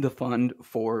and the fund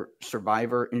for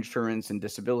survivor insurance and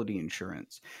disability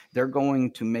insurance. They're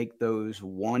going to make those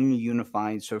one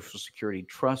unified Social Security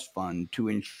Trust fund to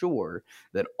ensure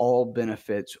that all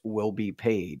benefits will be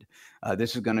paid.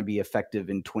 This is going to be effective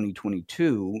in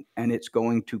 2022, and it's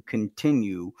going to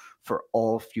continue for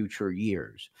all future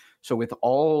years. So with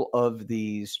all of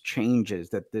these changes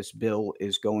that this bill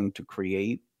is going to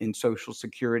create in Social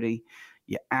Security,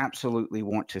 you absolutely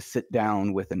want to sit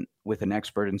down with an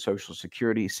expert in Social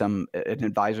Security, an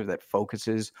advisor that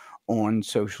focuses on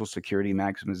Social Security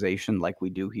maximization like we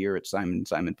do here at Simon &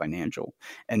 Simon Financial,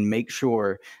 and make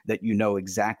sure that you know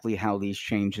exactly how these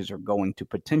changes are going to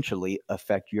potentially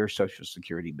affect your Social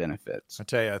Security benefits. I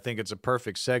tell you, I think it's a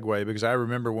perfect segue because I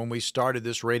remember when we started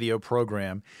this radio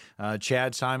program,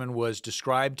 Chad Simon was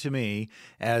described to me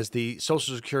as the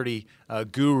Social Security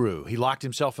guru. He locked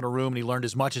himself in a room and he learned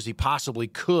as much as he possibly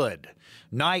could.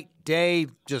 Night, day,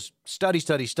 just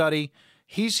study.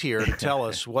 He's here to tell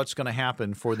us what's going to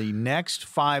happen for the next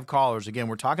 5 callers. Again,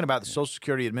 we're talking about the Social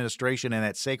Security Administration and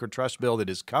that Sacred Trust bill that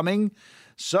is coming.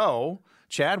 So,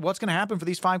 Chad, what's going to happen for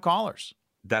these 5 callers?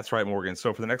 That's right, Morgan.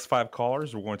 So for the next 5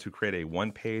 callers, we're going to create a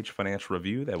 1-page financial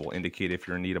review that will indicate if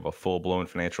you're in need of a full-blown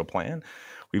financial plan.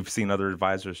 We've seen other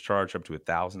advisors charge up to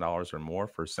 $1,000 or more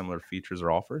for similar features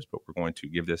or offers, but we're going to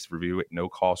give this review at no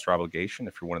cost or obligation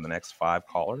if you're one of the next 5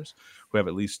 callers who have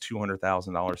at least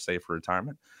 $200,000 saved for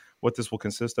retirement. What this will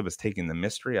consist of is taking the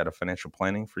mystery out of financial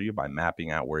planning for you by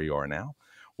mapping out where you are now.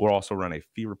 We'll also run a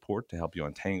fee report to help you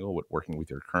untangle what working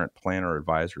with your current plan or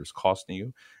advisor is costing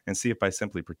you, and see if by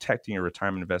simply protecting your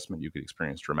retirement investment, you could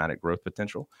experience dramatic growth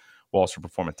potential. We'll also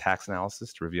perform a tax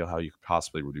analysis to reveal how you could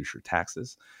possibly reduce your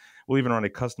taxes. We'll even run a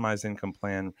customized income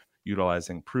plan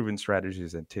utilizing proven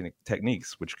strategies and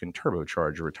techniques which can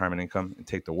turbocharge your retirement income and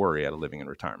take the worry out of living in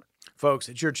retirement. Folks,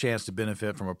 it's your chance to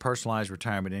benefit from a personalized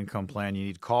retirement income plan. You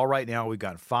need to call right now. We've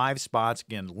got 5 spots.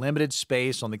 Again, limited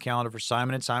space on the calendar for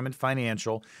Simon & Simon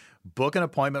Financial. Book an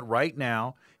appointment right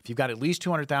now. If you've got at least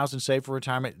 $200,000 saved for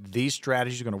retirement, these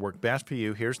strategies are going to work best for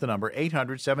you. Here's the number,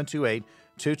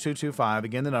 800-728-2225.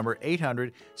 Again, the number,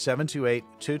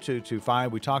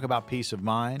 800-728-2225. We talk about peace of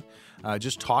mind,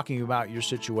 just talking about your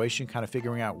situation, kind of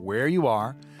figuring out where you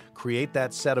are, create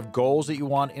that set of goals that you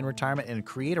want in retirement, and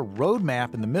create a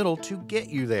roadmap in the middle to get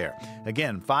you there.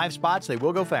 Again, 5 spots. They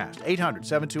will go fast.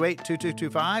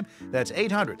 800-728-2225. That's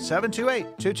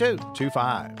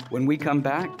 800-728-2225. When we come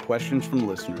back, questions from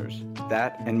listeners.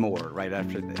 That and more right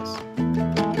after this.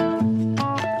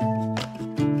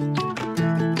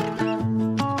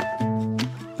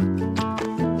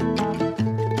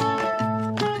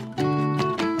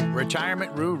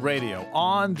 Retirement Rue Radio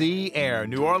on the air.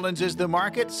 New Orleans is the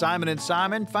market. Simon &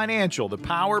 Simon Financial, the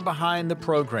power behind the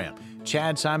program.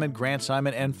 Chad Simon, Grant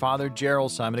Simon, and Father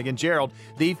Gerald Simon. Again, Gerald,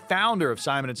 the founder of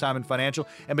Simon & Simon Financial.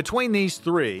 And between these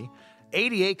three,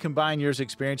 88 combined years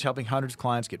experience helping hundreds of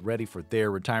clients get ready for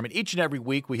their retirement. Each and every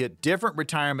week, we hit different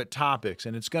retirement topics,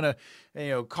 and it's going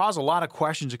to cause a lot of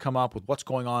questions to come up with what's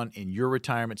going on in your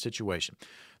retirement situation.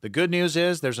 The good news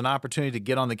is there's an opportunity to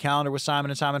get on the calendar with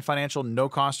Simon & Simon Financial, no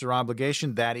cost or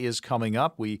obligation. That is coming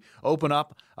up. We open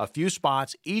up a few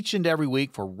spots each and every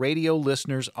week for radio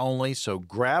listeners only, so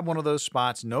grab one of those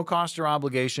spots, no cost or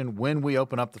obligation, when we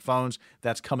open up the phones.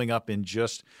 That's coming up in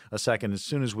just a second as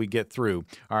soon as we get through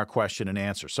our question and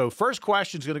answer. So first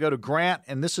question is going to go to Grant,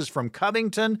 and this is from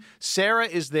Covington. Sarah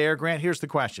is there. Grant, here's the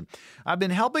question. I've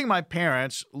been helping my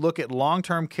parents look at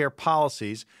long-term care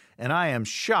policies, and I am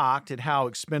shocked at how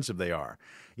expensive they are.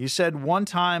 You said one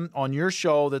time on your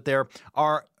show that there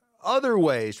are other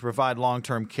ways to provide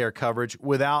long-term care coverage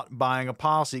without buying a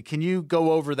policy. Can you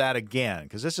go over that again?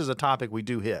 Because this is a topic we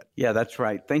do hit. Yeah, that's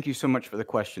right. Thank you so much for the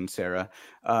question, Sarah.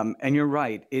 And you're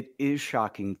right. It is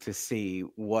shocking to see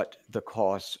what the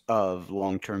costs of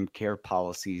long-term care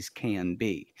policies can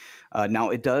be.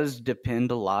 Now, it does depend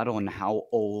a lot on how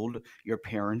old your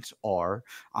parents are.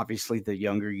 Obviously, the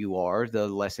younger you are, the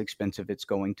less expensive it's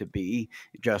going to be,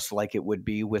 just like it would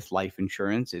be with life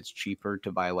insurance. It's cheaper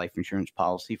to buy a life insurance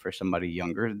policy for somebody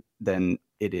younger than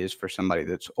it is for somebody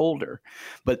that's older.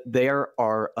 But there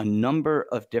are a number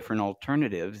of different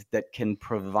alternatives that can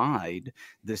provide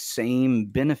the same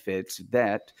benefits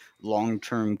that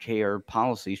long-term care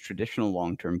policies, traditional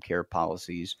long-term care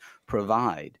policies,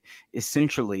 provide.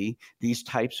 Essentially, these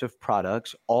types of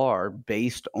products are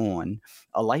based on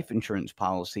a life insurance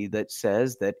policy that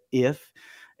says that if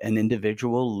an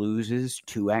individual loses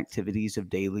 2 activities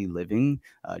of daily living,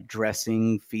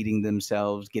 dressing, feeding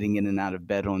themselves, getting in and out of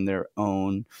bed on their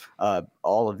own,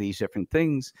 all of these different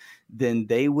things, then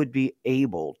they would be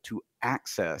able to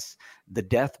access the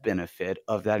death benefit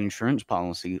of that insurance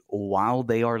policy while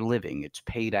they are living. It's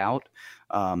paid out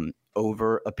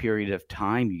over a period of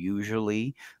time,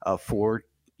 usually 4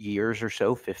 years or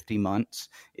so. 50 months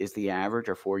is the average,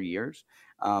 or 4 years.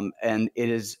 And it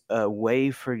is a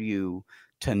way for you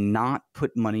to not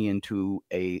put money into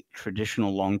a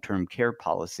traditional long-term care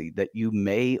policy that you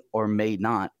may or may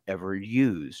not ever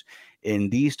use.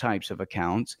 In these types of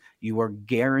accounts, you are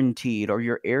guaranteed, or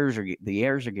the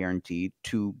heirs are guaranteed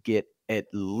to get at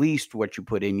least what you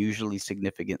put in, usually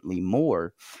significantly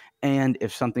more. And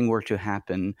if something were to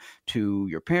happen to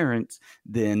your parents,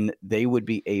 then they would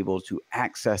be able to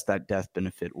access that death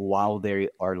benefit while they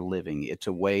are living. It's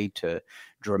a way to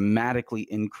dramatically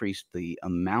increase the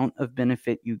amount of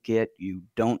benefit you get. You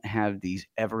don't have these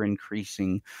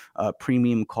ever-increasing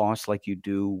premium costs like you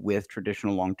do with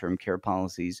traditional long-term care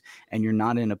policies, and you're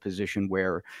not in a position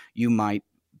where you might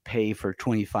pay for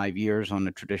 25 years on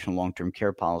a traditional long-term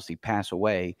care policy, pass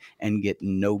away, and get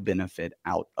no benefit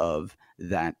out of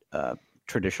that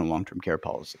traditional long-term care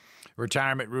policy.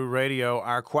 Retirement Rue Radio,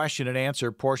 our question and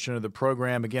answer portion of the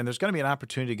program. Again, there's going to be an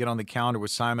opportunity to get on the calendar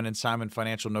with Simon & Simon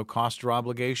Financial, no cost or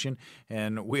obligation.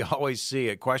 And we always see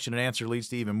it. Question and answer leads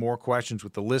to even more questions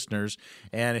with the listeners.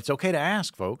 And it's okay to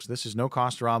ask, folks. This is no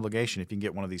cost or obligation if you can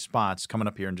get one of these spots coming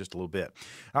up here in just a little bit.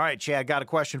 All right, Chad, got a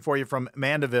question for you from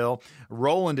Mandeville.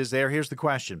 Roland is there. Here's the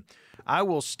question. I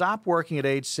will stop working at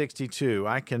age 62.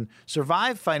 I can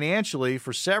survive financially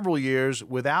for several years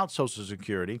without Social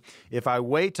Security. If I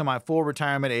wait till my full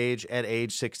retirement age at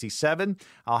age 67,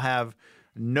 I'll have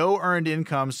no earned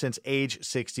income since age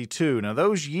 62. Now,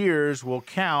 those years will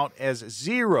count as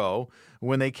 0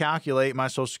 when they calculate my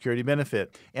Social Security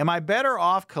benefit. Am I better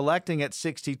off collecting at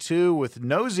 62 with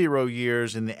no 0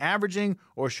 years in the averaging,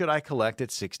 or should I collect at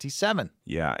 67?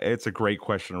 Yeah, it's a great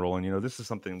question, Roland. This is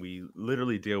something we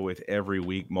literally deal with every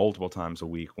week, multiple times a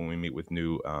week when we meet with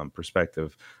new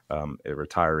prospective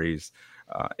retirees.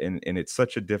 And it's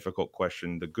such a difficult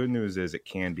question. The good news is it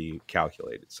can be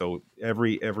calculated. So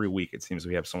every week it seems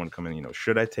we have someone come in,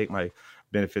 should I take my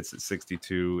benefits at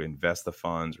 62, invest the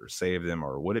funds or save them,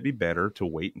 or would it be better to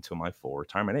wait until my full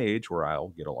retirement age where I'll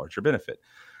get a larger benefit?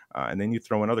 And then you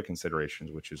throw in other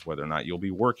considerations, which is whether or not you'll be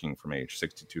working from age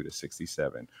 62 to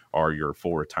 67, or your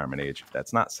full retirement age if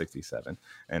that's not 67,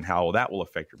 and how that will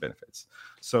affect your benefits.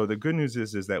 So the good news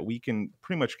is that we can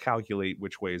pretty much calculate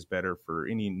which way is better for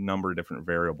any number of different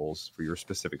variables for your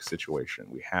specific situation.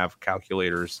 We have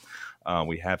calculators,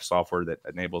 we have software that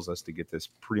enables us to get this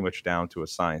pretty much down to a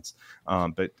science.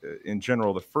 But in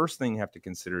general, the first thing you have to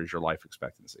consider is your life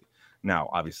expectancy.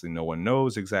 Now, obviously, no one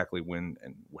knows exactly when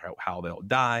and how they'll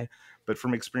die. But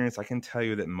from experience, I can tell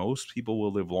you that most people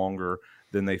will live longer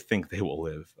than they think they will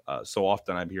live. So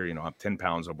often I'm here, I'm 10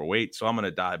 pounds overweight, so I'm going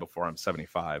to die before I'm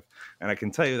 75. And I can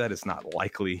tell you that it's not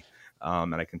likely.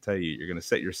 And I can tell you, you're going to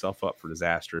set yourself up for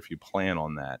disaster if you plan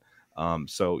on that.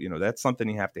 So that's something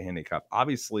you have to handicap.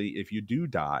 Obviously, if you do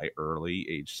die early,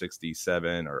 age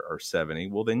 67 or 70,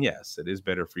 well, then yes, it is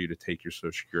better for you to take your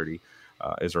Social Security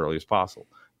as early as possible.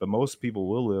 But most people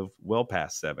will live well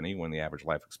past 70 when the average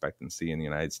life expectancy in the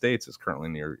United States is currently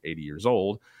near 80 years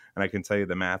old. And I can tell you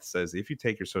the math says if you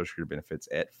take your Social Security benefits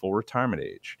at full retirement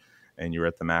age and you're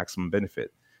at the maximum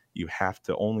benefit, you have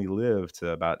to only live to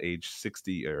about age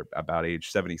 60 or about age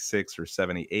 76 or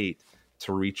 78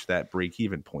 to reach that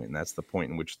break-even point. And that's the point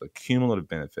in which the cumulative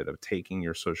benefit of taking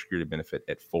your Social Security benefit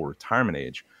at full retirement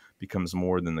age becomes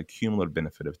more than the cumulative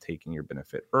benefit of taking your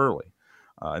benefit early.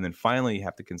 And then finally, you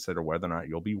have to consider whether or not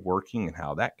you'll be working and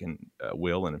how that can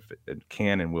will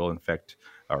affect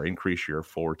or increase your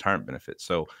full retirement benefits.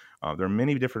 So there are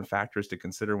many different factors to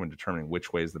consider when determining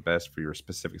which way is the best for your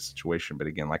specific situation. But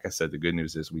again, like I said, the good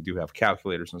news is we do have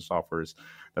calculators and softwares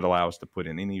that allow us to put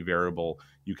in any variable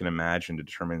you can imagine to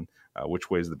determine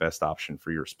which way is the best option for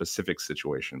your specific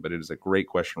situation. But it is a great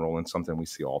question, Roland, something we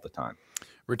see all the time.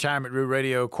 Retirement Root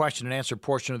Radio question and answer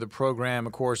portion of the program,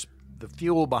 of course, the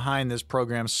fuel behind this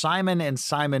program, Simon and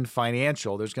Simon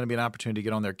Financial. There's going to be an opportunity to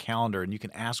get on their calendar, and you can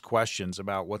ask questions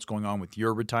about what's going on with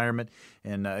your retirement.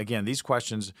 And again, these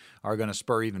questions are going to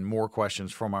spur even more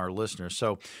questions from our listeners.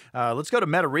 So let's go to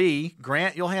Metairie.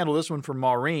 Grant, you'll handle this one from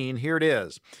Maureen. Here it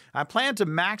is. I plan to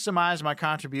maximize my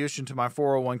contribution to my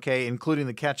 401k, including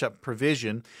the catch-up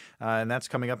provision, and that's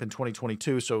coming up in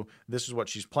 2022. So this is what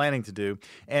she's planning to do.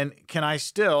 And can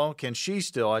she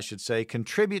still, I should say,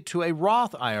 contribute to a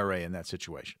Roth IRA in that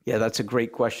situation? Yeah, that's a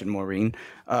great question, Maureen.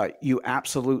 You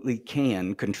absolutely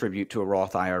can contribute to a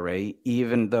Roth IRA,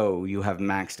 even though you have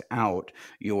maxed out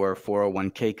your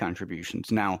 401k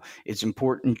contributions. Now, it's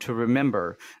important to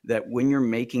remember that when you're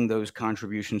making those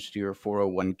contributions to your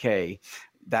 401k,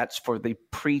 that's for the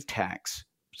pre-tax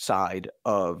side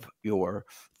of your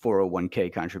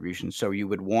 401k contributions. So you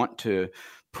would want to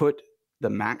put the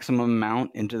maximum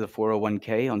amount into the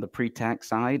 401k on the pre-tax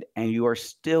side, and you are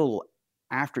still,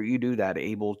 after you do that,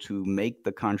 able to make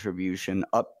the contribution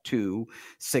up to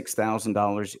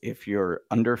 $6,000 if you're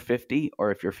under 50, or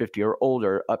if you're 50 or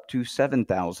older, up to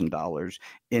 $7,000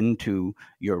 into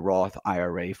your Roth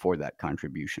IRA for that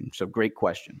contribution. So great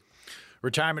question.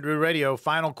 Retirement Root Radio,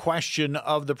 final question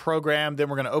of the program. Then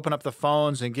we're going to open up the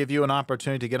phones and give you an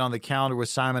opportunity to get on the calendar with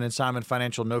Simon and Simon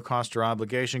Financial, no cost or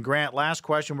obligation. Grant, last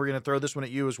question. We're going to throw this one at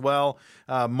you as well.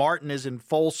 Martin is in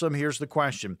Folsom. Here's the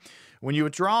question. When you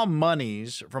withdraw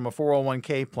monies from a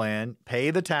 401k plan,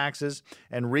 pay the taxes,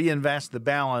 and reinvest the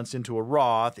balance into a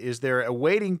Roth, is there a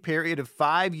waiting period of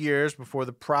 5 years before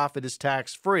the profit is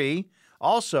tax-free?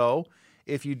 Also,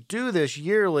 if you do this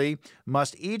yearly,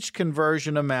 must each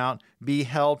conversion amount be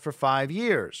held for 5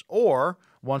 years? Or,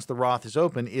 once the Roth is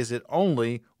open, is it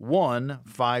only 1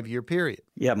 5-year period?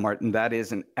 Yeah, Martin, that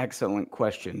is an excellent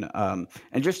question. And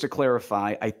just to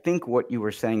clarify, I think what you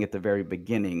were saying at the very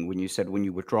beginning, when you said when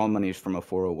you withdraw monies from a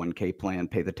 401k plan,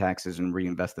 pay the taxes and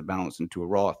reinvest the balance into a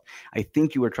Roth, I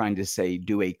think you were trying to say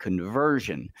do a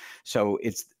conversion. So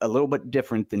it's a little bit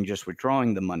different than just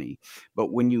withdrawing the money.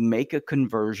 But when you make a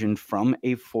conversion from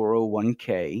a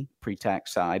 401k,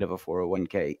 pre-tax side of a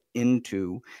 401k,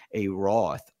 into a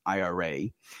Roth IRA,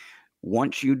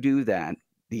 once you do that,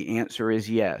 the answer is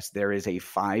yes. There is a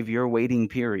 5-year waiting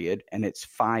period, and it's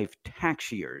 5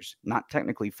 tax years, not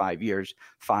technically 5 years,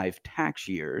 5 tax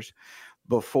years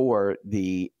before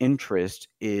the interest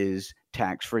is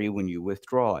tax-free when you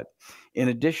withdraw it. In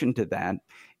addition to that,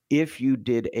 if you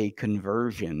did a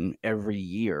conversion every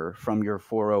year from your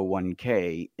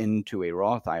 401k into a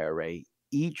Roth IRA,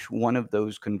 each one of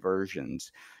those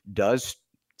conversions does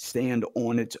stand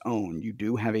on its own. You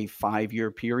do have a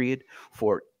 5-year period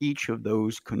for each of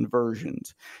those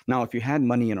conversions. Now, if you had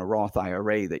money in a Roth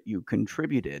IRA that you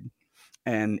contributed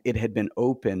and it had been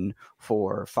open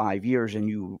for 5 years, and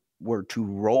you were to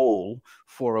roll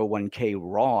 401k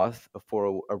Roth,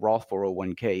 a Roth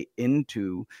 401k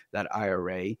into that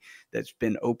IRA that's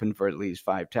been open for at least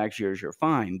 5 tax years, you're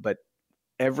fine. But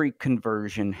every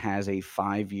conversion has a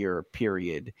 5-year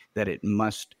period that it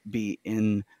must be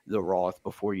in the Roth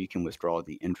before you can withdraw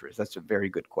the interest. That's a very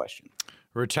good question.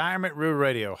 Retirement Roo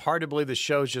Radio. Hard to believe the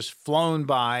show's just flown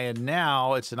by, and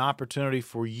now it's an opportunity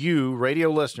for you, radio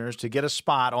listeners, to get a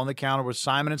spot on the counter with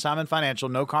Simon & Simon Financial,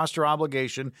 no cost or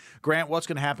obligation. Grant, what's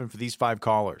going to happen for these 5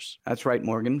 callers? That's right,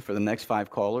 Morgan. For the next 5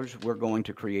 callers, we're going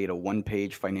to create a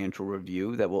 1-page financial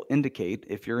review that will indicate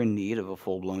if you're in need of a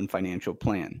full-blown financial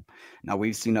plan. Now,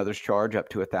 we've seen others charge up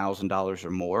to $1,000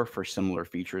 or more for similar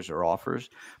features or offers,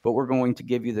 but we're going to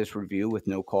give you this review with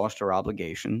no cost or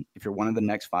obligation if you're one of the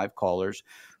next 5 callers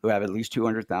who have at least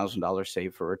 $200,000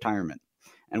 saved for retirement.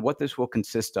 And what this will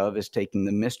consist of is taking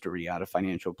the mystery out of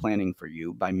financial planning for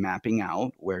you by mapping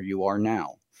out where you are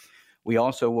now. We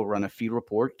also will run a fee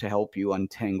report to help you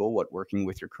untangle what working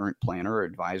with your current planner or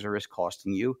advisor is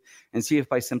costing you, and see if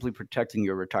by simply protecting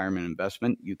your retirement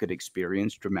investment, you could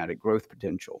experience dramatic growth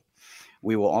potential.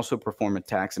 We will also perform a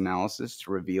tax analysis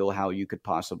to reveal how you could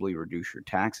possibly reduce your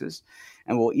taxes,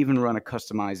 and we'll even run a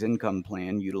customized income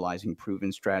plan utilizing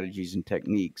proven strategies and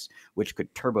techniques, which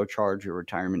could turbocharge your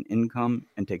retirement income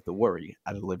and take the worry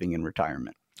out of living in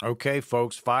retirement. Okay,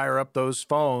 folks, fire up those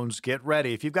phones. Get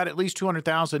ready. If you've got at least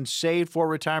 $200,000 saved for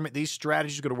retirement, these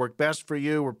strategies are going to work best for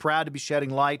you. We're proud to be shedding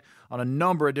light on a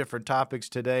number of different topics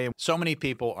today. So many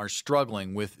people are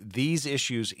struggling with these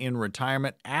issues in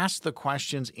retirement. Ask the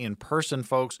questions in person,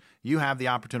 folks. You have the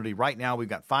opportunity right now. We've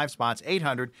got 5 spots,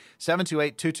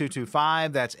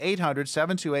 800-728-2225. That's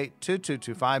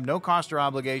 800-728-2225. No cost or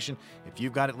obligation. If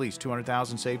you've got at least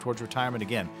 $200,000 saved towards retirement,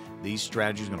 again, these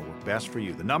strategies are going to work best for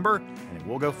you. The number, and it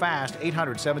will go fast,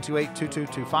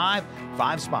 800-728-2225.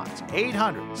 5 spots,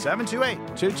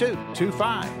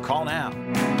 800-728-2225. Call now.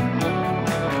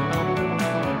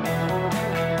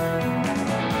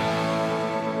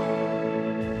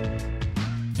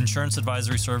 Insurance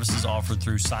advisory services offered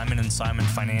through Simon & Simon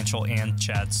Financial and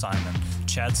Chad Simon.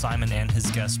 Chad Simon and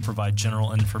his guests provide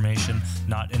general information,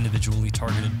 not individually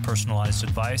targeted personalized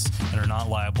advice, and are not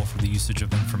liable for the usage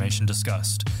of information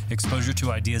discussed. Exposure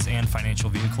to ideas and financial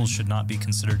vehicles should not be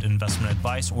considered investment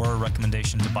advice or a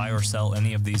recommendation to buy or sell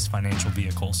any of these financial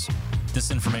vehicles.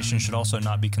 This information should also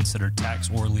not be considered tax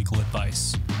or legal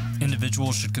advice.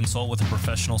 Individuals should consult with a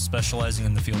professional specializing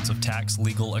in the fields of tax,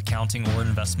 legal, accounting, or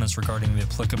investments regarding the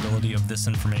applicability of this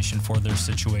information for their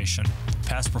situation.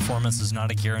 Past performance is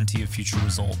not a guarantee of future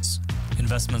results.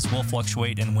 Investments will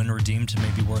fluctuate and when redeemed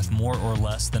may be worth more or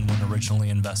less than when originally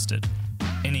invested.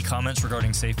 Any comments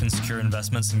regarding safe and secure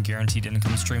investments and guaranteed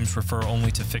income streams refer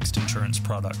only to fixed insurance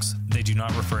products. They do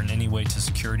not refer in any way to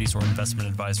securities or investment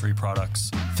advisory products.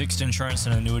 Fixed insurance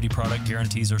and annuity product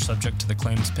guarantees are subject to the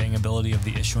claims paying ability of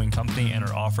the issuing company and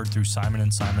are offered through Simon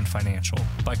 & Simon Financial.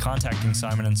 By contacting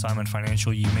Simon & Simon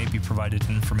Financial, you may be provided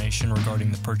information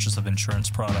regarding the purchase of insurance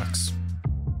products.